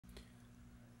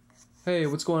Hey,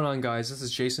 what's going on, guys? This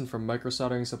is Jason from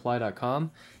MicroSolderingSupply.com,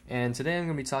 and today I'm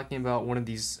going to be talking about one of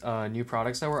these new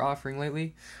products that we're offering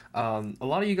lately. A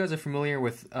lot of you guys are familiar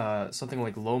with something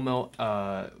like low melt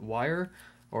wire,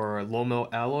 or low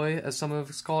melt alloy as some of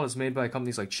it's called. It's made by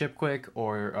companies like Chipquick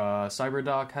or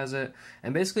CyberDoc has it,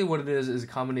 and basically what it is a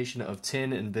combination of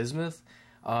tin and bismuth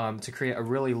to create a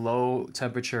really low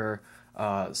temperature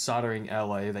soldering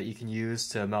alloy that you can use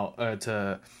to melt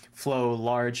to flow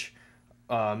large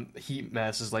heat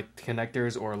masses like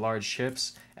connectors or large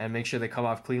chips and make sure they come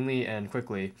off cleanly and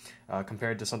quickly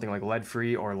compared to something like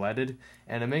lead-free or leaded.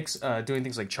 And it makes doing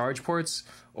things like charge ports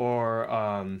or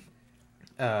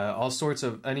all sorts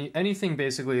of anything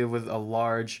basically with a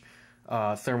large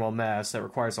thermal mass that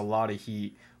requires a lot of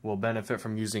heat will benefit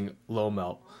from using low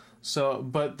melt. So,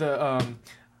 but the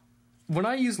when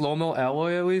I use low melt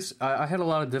alloy, at least I had a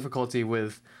lot of difficulty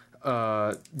with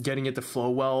getting it to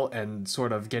flow well and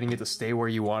sort of getting it to stay where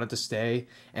you want it to stay.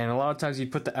 And a lot of times you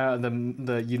put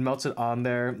you'd melt it on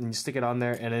there and you stick it on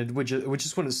there, and it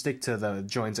just wouldn't stick to the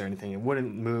joints or anything. It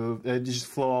wouldn't move. It'd just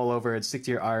flow all over. It'd stick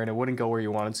to your iron. It wouldn't go where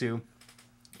you wanted to.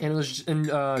 And it was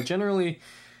generally,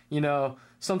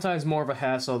 sometimes more of a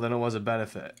hassle than it was a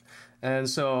benefit. And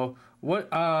so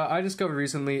what I discovered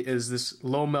recently is this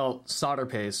low melt solder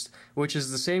paste, which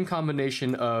is the same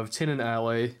combination of tin and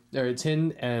alloy, or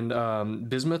tin and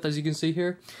bismuth, as you can see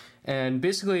here. And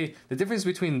basically, the difference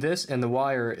between this and the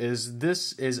wire is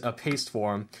this is a paste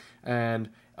form, and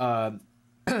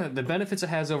the benefits it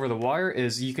has over the wire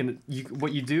is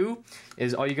what you do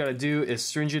is all you got to do is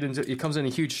syringe it into. It comes in a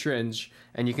huge syringe,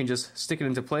 and you can just stick it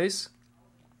into place,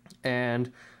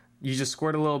 and you just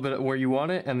squirt a little bit where you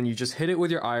want it, and then you just hit it with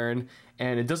your iron,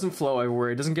 and it doesn't flow everywhere.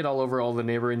 It doesn't get all over all the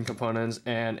neighboring components,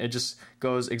 and it just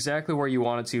goes exactly where you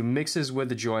want it to, mixes with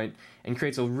the joint, and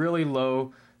creates a really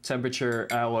low temperature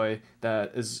alloy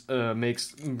that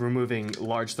makes removing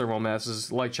large thermal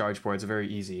masses like charge ports very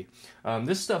easy.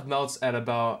 This stuff melts at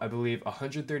about, I believe,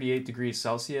 138 degrees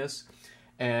Celsius.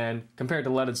 And compared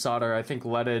to leaded solder, I think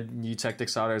leaded eutectic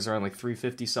solder is around like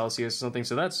 350 Celsius or something.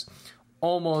 So that's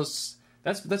almost...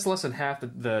 That's less than half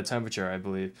the temperature, I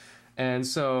believe. And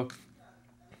so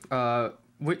the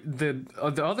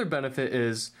other benefit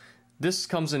is this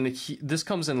comes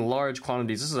in large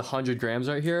quantities. This is 100 grams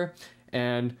right here,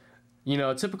 and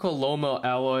a typical low melt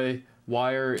alloy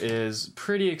wire is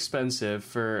pretty expensive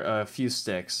for a few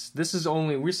sticks.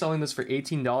 We're selling this for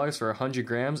 $18 for 100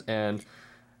 grams, and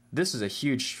this is a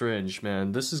huge syringe,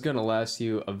 man. This is gonna last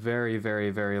you a very, very,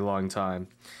 very long time.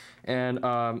 And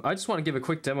I just want to give a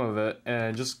quick demo of it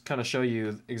and just kind of show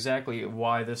you exactly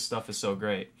why this stuff is so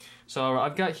great. So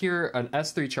I've got here an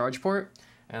S3 charge port,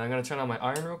 and I'm going to turn on my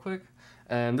iron real quick.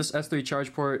 And this S3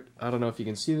 charge port, I don't know if you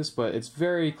can see this, but it's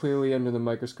very clearly under the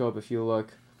microscope if you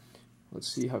look. Let's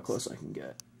see how close I can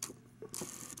get.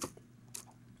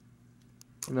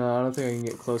 No, I don't think I can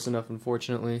get close enough,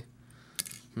 unfortunately.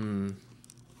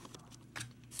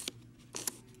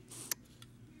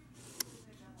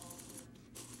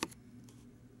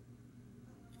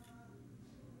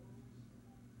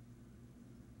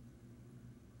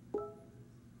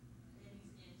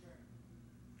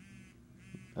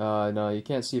 No, you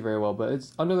can't see very well, but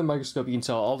it's under the microscope. You can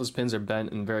tell all those pins are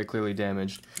bent and very clearly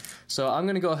damaged. So I'm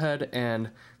going to go ahead and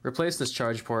replace this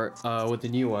charge port with the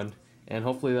new one, and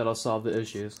hopefully that'll solve the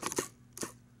issues.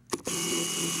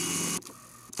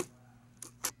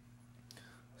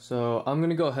 So I'm going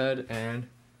to go ahead and,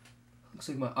 looks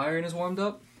like my iron is warmed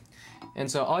up.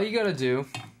 And so all you got to do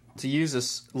to use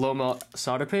this low melt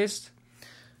solder paste,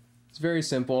 it's very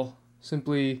simple.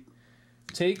 Simply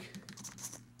take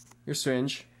your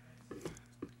syringe.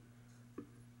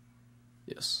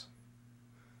 Yes.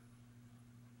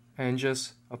 And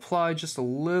just apply just a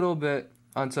little bit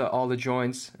onto all the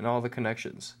joints and all the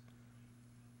connections.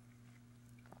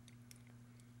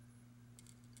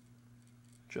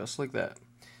 Just like that.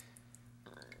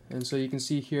 And so you can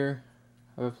see here,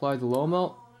 I've applied the low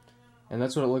melt, and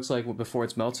that's what it looks like before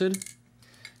it's melted.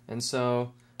 And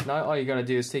so now all you gotta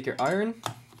do is take your iron.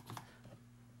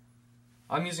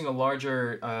 I'm using a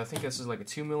larger, I think this is like a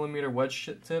 2mm wedge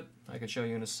tip. I can show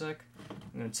you in a sec.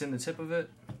 I'm going to tin the tip of it,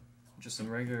 just some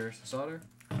regular solder.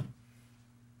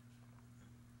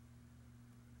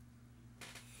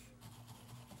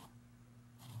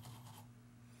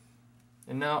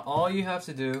 And now all you have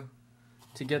to do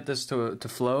to get this to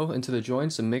flow into the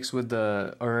joints and mix with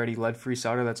the already lead-free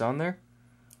solder that's on there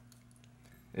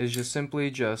is just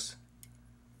simply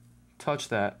touch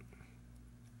that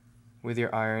with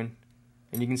your iron.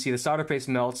 And you can see the solder paste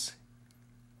melts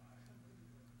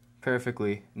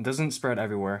perfectly. It doesn't spread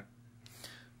everywhere.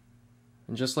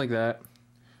 And just like that,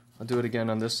 I'll do it again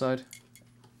on this side.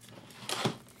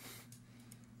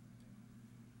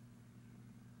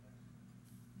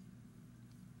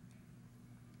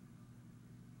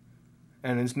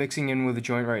 and it's mixing in with the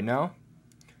joint right now,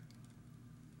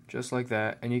 just like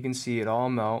that, and you can see it all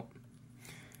melt.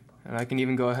 And I can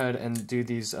even go ahead and do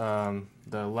these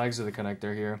the legs of the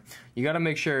connector here. You got to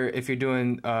make sure, if you're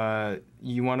doing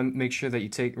you want to make sure that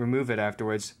you remove it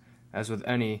afterwards, as with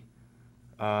any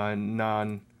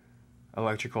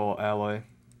non-electrical alloy.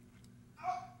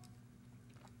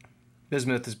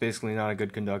 Bismuth is basically not a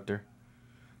good conductor,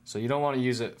 so you don't want to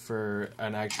use it for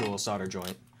an actual solder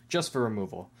joint, just for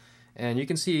removal. And you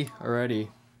can see already,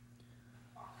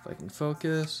 if I can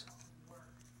focus,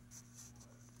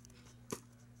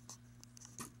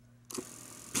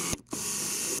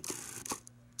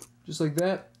 just like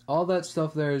that. All that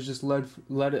stuff there is just low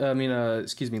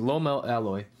melt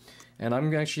alloy. And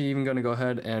I'm actually even going to go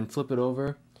ahead and flip it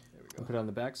over and put it on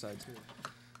the back side too.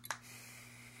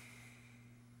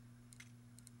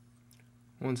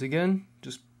 Once again,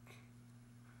 just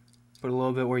put a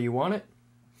little bit where you want it,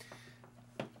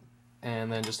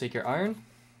 and then just take your iron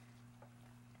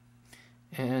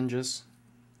and just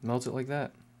melt it like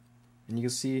that. And you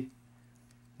can see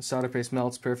the solder paste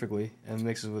melts perfectly and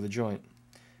mixes with the joint.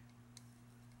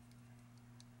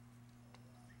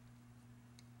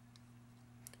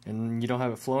 And you don't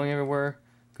have it flowing everywhere,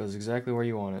 it goes exactly where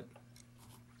you want it.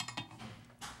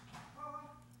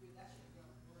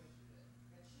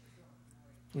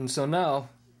 And so now,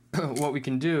 what we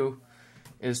can do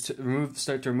is to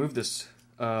start to remove this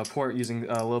port using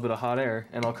a little bit of hot air,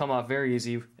 and it'll come off very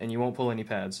easy, and you won't pull any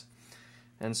pads.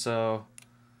 And so,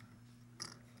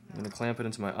 I'm going to clamp it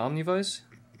into my Omni vise.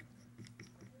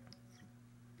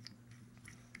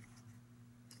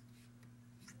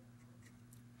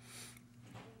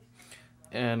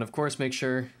 And of course, make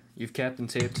sure you've capped and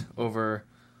taped over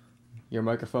your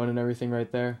microphone and everything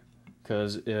right there,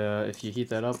 because if you heat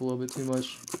that up a little bit too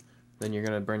much, then you're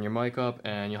going to burn your mic up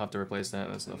and you'll have to replace that.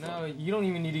 That's no fun. Now, you don't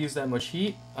even need to use that much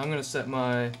heat. I'm going to set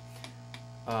my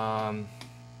hot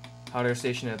air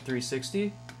station at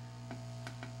 360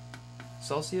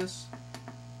 Celsius,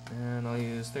 and I'll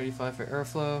use 35 for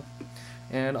airflow.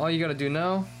 And all you got to do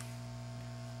now,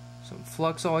 some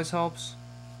flux always helps.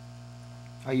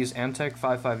 I use Amtech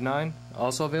 559,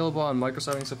 also available on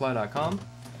MicroSolderingSupply.com.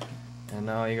 And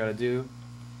now all you got to do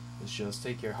is just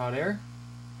take your hot air,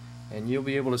 and you'll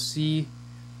be able to see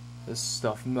this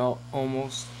stuff melt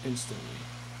almost instantly.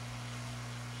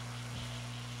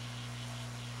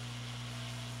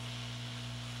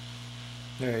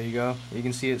 There you go. You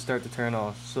can see it start to turn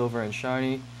all silver and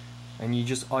shiny, and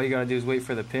all you gotta do is wait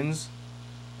for the pins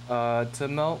to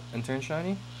melt and turn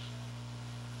shiny,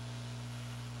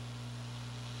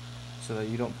 so that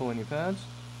you don't pull any pads.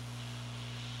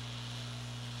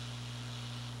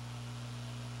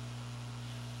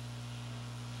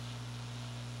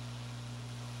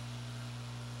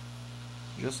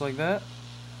 Just like that,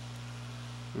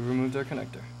 we removed our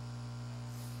connector.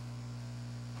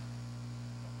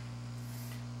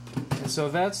 And so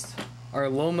that's our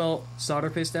low melt solder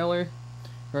paste alloy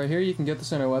right here. You can get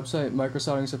this on our website,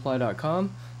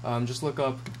 MicroSolderingSupply.com. Just look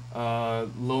up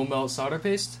low melt solder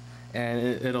paste,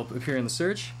 and it'll appear in the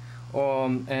search.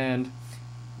 And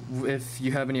if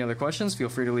you have any other questions, feel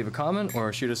free to leave a comment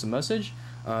or shoot us a message.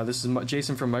 This is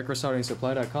Jason from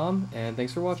MicroSolderingSupply.com, and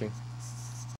thanks for watching.